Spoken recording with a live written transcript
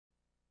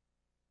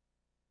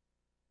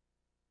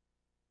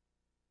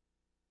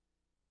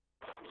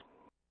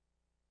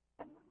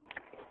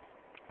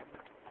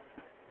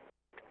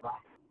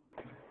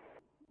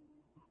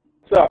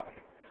What's up?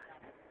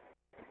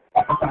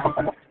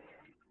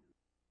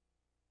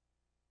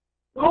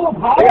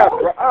 They got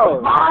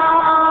oh.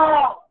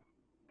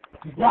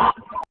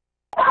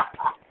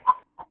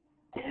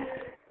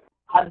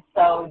 I'm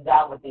so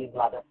done with these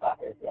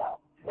motherfuckers, yo.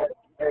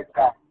 They're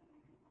crap.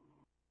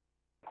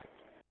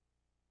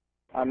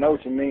 I know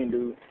what you mean,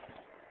 dude.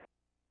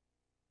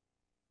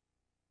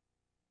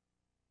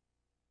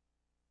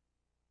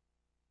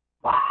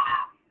 Wow.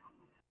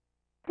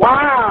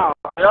 Wow,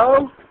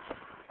 yo.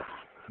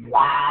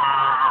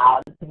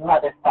 Wow. These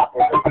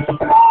motherfuckers are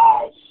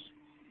trash.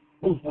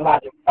 These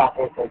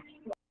motherfuckers are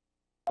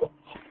trash.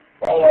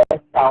 They are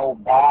so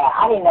bad.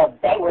 I didn't know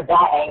they were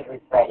that angry,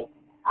 Freddie.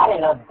 I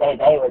didn't know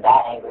they were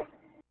that angry.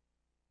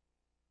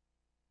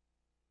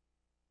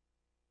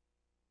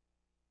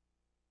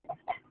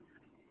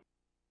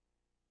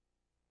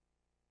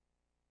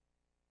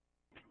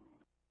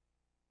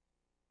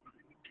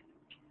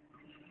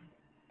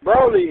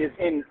 Broly is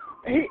in.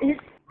 He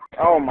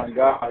oh my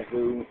God,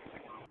 dude.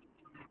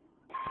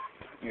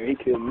 Yeah, he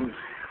killed me.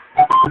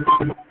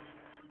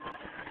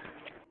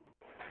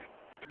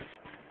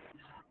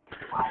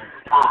 My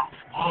God,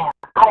 damn.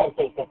 I didn't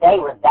think that they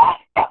were that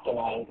fucking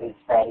angry,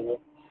 Freddie.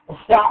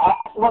 It's not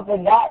ass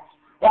whooping that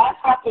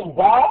fucking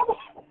bad?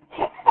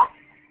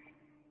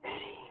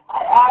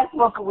 Ass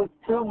whooping was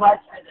too much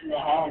for them to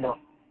handle.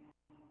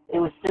 It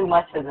was too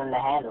much for them to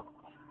handle.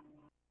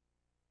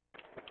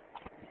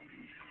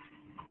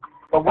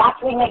 But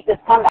watch me make this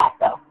comeback,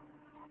 though.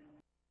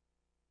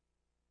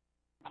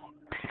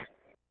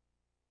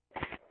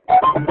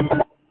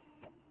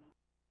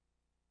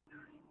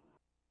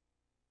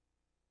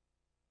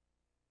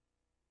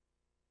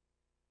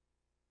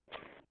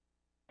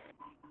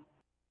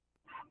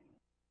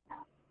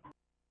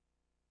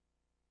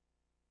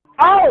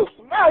 Oh,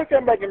 now he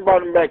came back and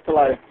brought him back to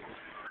life.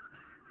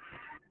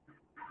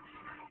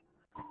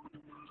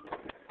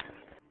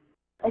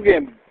 I'm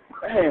getting,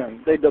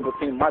 damn, they double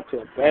teamed my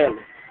tail badly.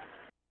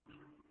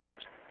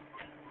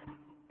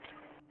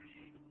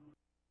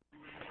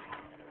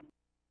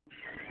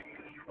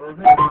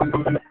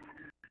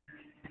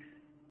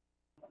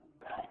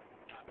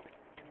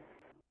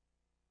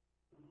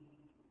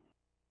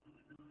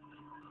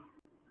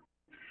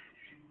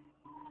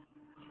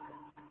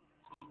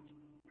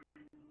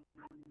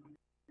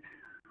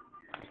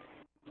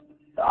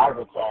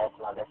 Garbage ass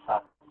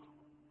motherfucker.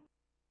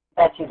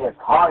 Bet you their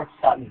cards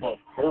suck dick,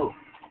 too.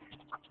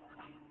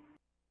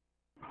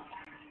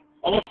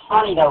 And it's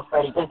funny, though,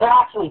 Freddie, because they're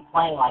actually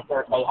playing like they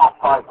have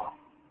cards on.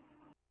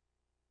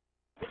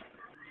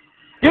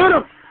 Get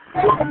him!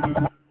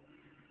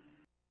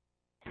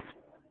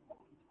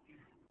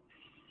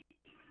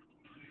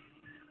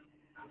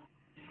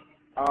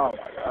 Oh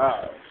my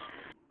God.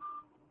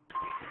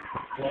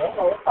 Yeah, it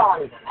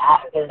don't even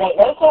matter, because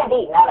they can't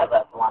beat none of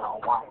us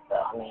one-on-one, so,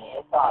 I mean,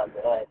 it's all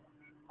good.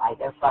 Like,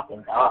 they're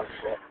fucking dog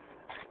shit.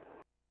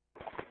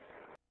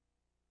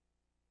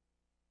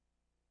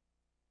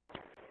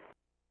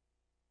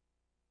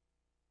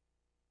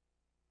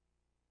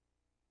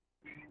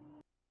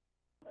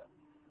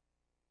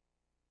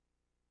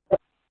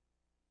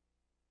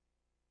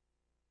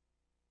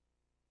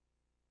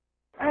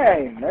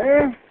 Hey,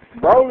 man.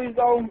 Broly's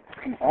on.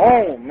 Come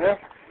on, man.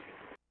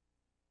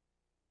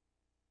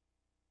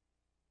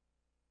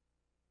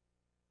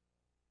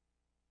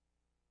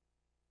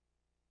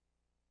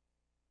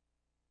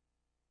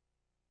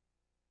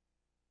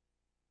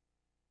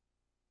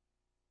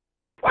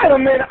 Wait a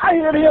minute. I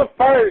heard him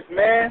first,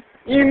 man.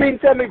 You mean to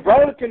tell me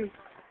Broly can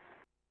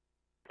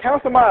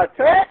cancel my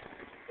attack?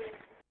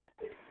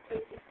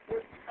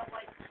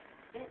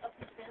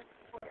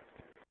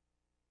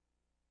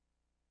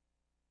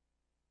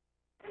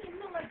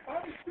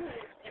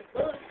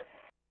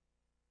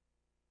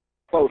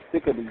 So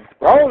sick of these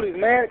Brolys,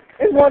 man.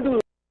 This one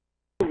dude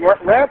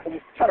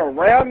trying to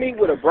ram me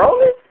with a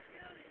Broly?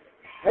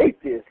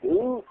 Hate this,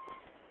 dude.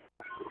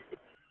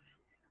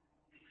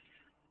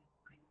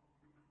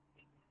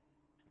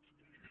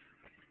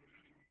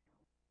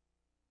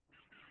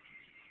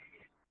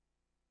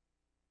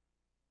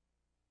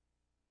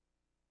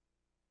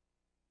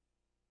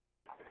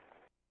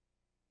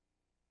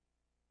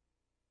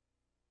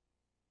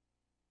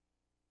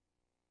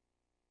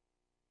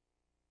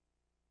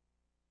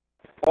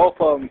 Both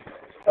of them.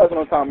 That's what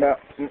I'm talking about.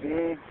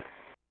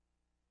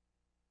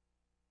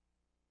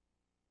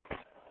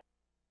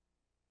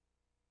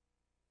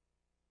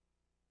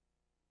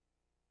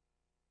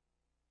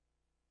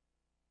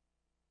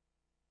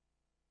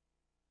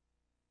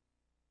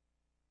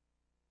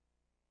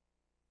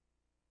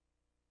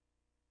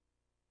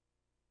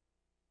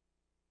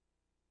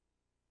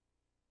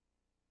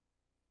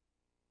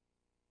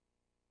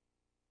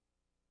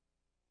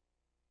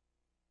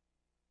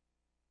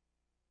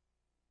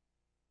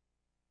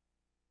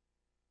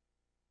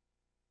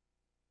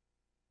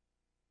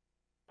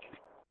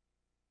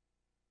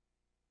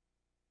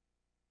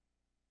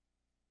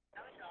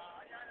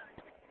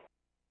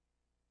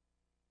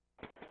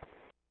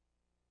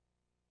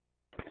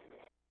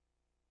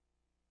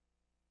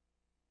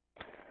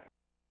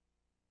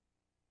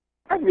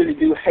 I really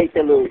do hate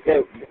that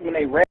when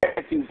they ran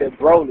to you, that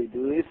Broly,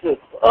 dude. It's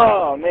just,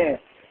 oh, man.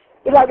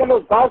 It's like one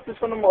of those bosses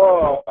from them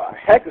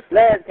Hack and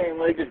Slash game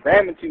where they just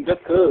ram into you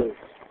just cuz.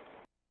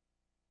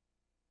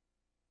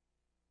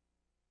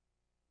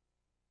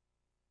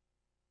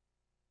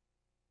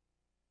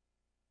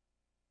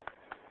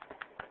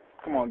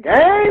 Come on,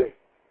 gang.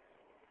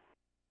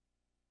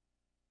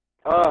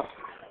 Oh,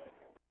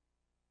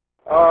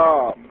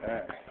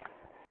 man.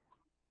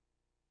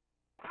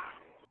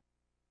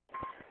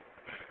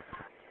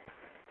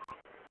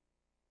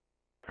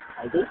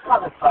 Like, these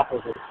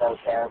motherfuckers are so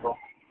terrible.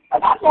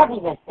 Like, I've never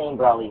even seen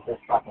Broly's this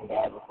fucking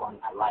bad before in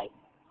my life.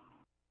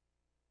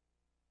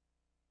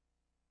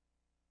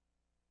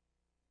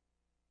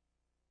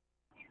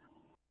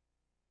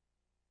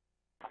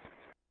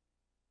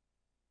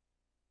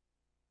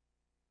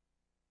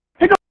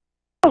 He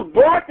goes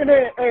blocking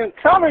and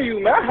counter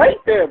you, man. I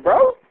hate that,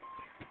 bro.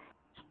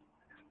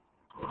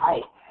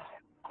 Right.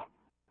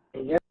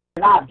 You're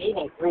not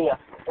beating three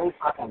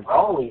fucking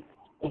Broly's.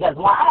 Because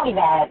one, I don't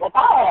even have, if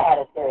I had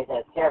a series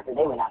as character,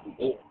 they would not be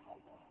beaten.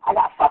 I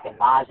got fucking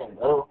Majin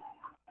Buu.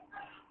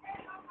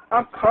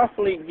 I'm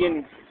constantly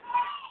getting...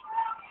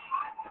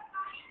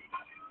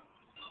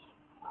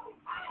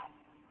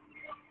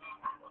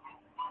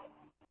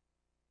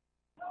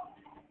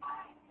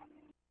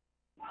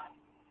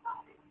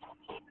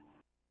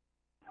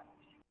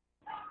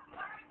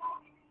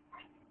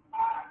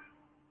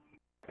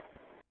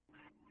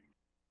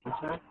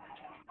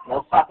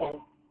 No fucking...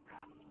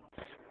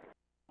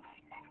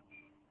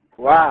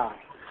 Wow.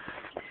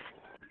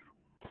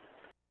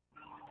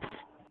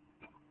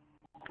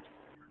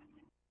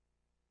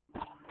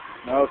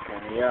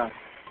 Okay, yeah.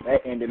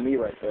 That ended me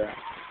right there.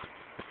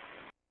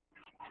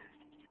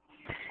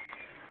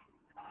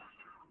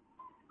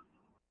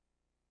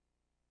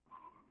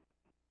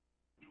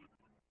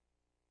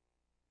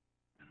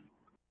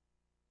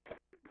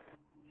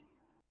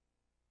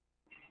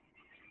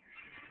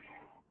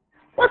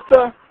 What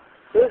the?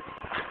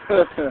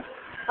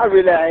 I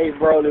really hate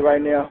Broly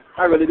right now.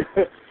 I really do.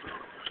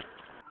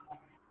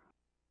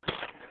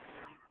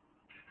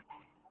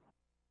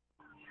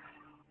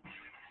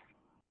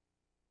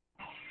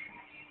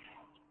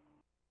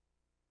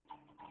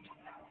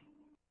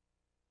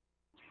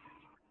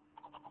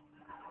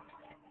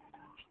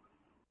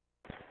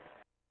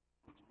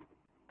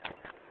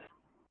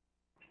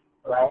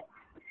 Right?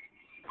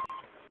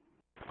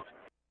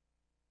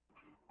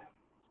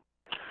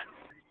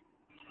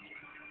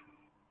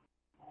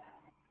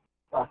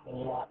 Fucking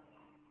yeah.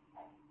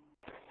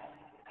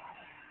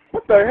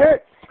 What the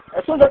heck?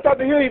 As soon as I got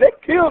to hear you, they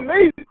killed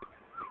me.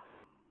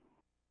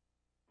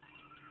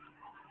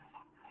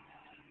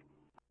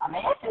 I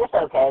mean, it's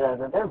okay though,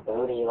 but they're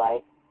booty,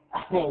 like,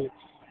 I mean,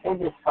 they're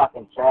just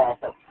fucking trash.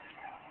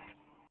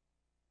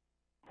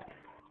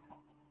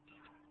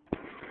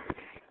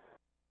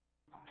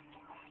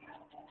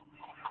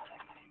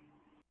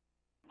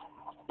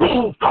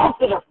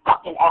 Both of their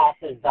fucking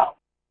asses though.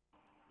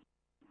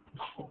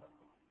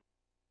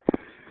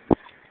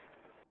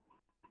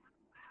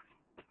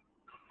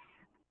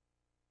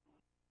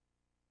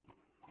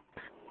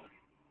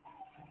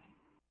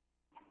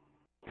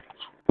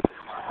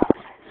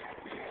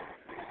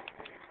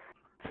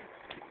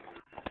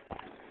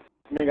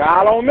 Nigga,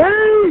 all on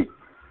me.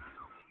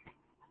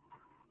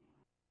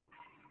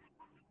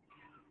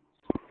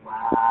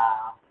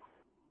 Wow.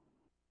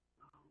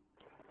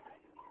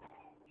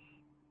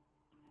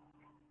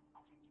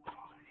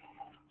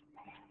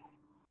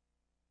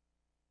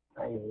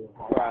 Crazy.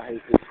 Oh, I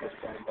hate this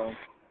system, bro.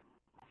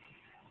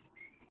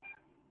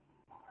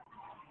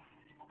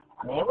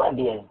 I mean, it wouldn't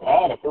be as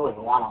bad if it was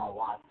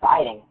one-on-one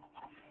fighting.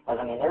 Because,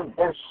 I mean,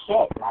 they're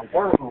shit. Like,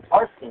 they're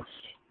worse than shit.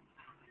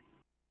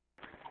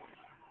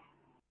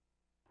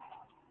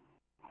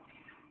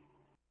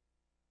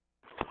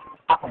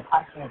 Fucking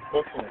punching this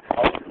bitch in the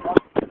face, bro.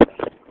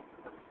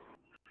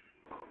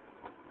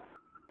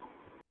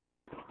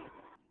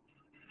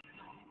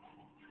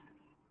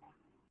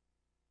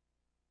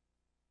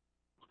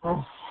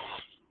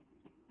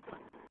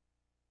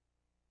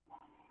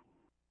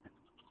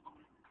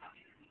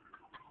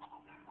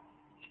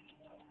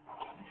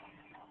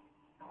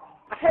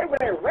 I hate when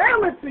they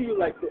ram into you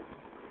like this.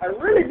 I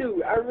really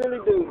do. I really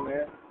do,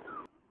 man.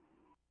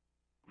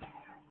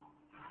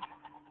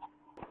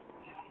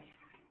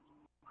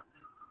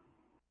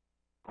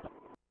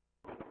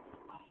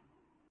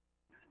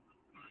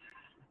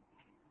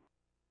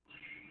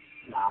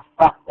 Nah,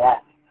 fuck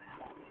that.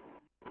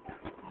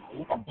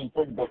 You can beat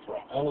this bitch with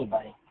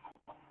anybody.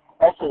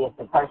 Especially if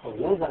the person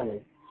using them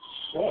is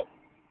shit.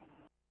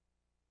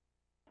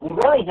 You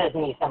really just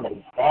need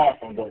somebody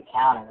fast and good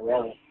counter,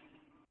 really.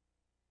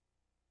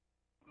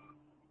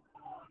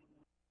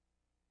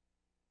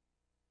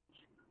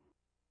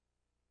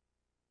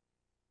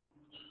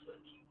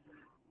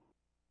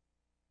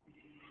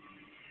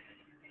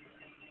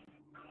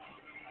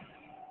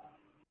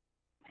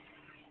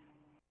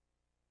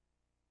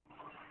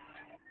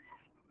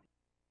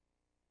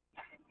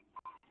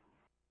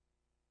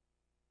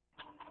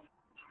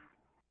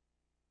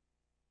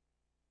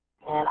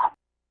 And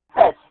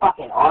I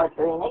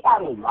they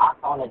got me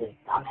locked onto this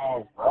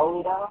dumbass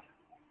Broly, though.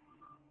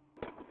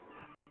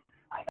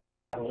 Like,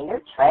 I mean,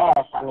 they're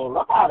trash. I mean,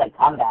 look how the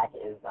comeback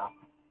is, though.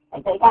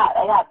 Like, they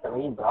got 3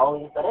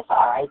 Brolys, but it's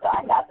alright, though.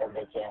 I got their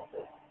bitch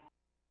asses.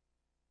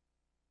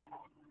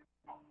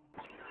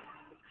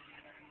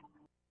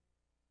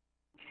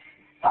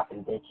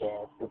 Fucking bitch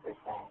ass Super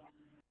Saiyan.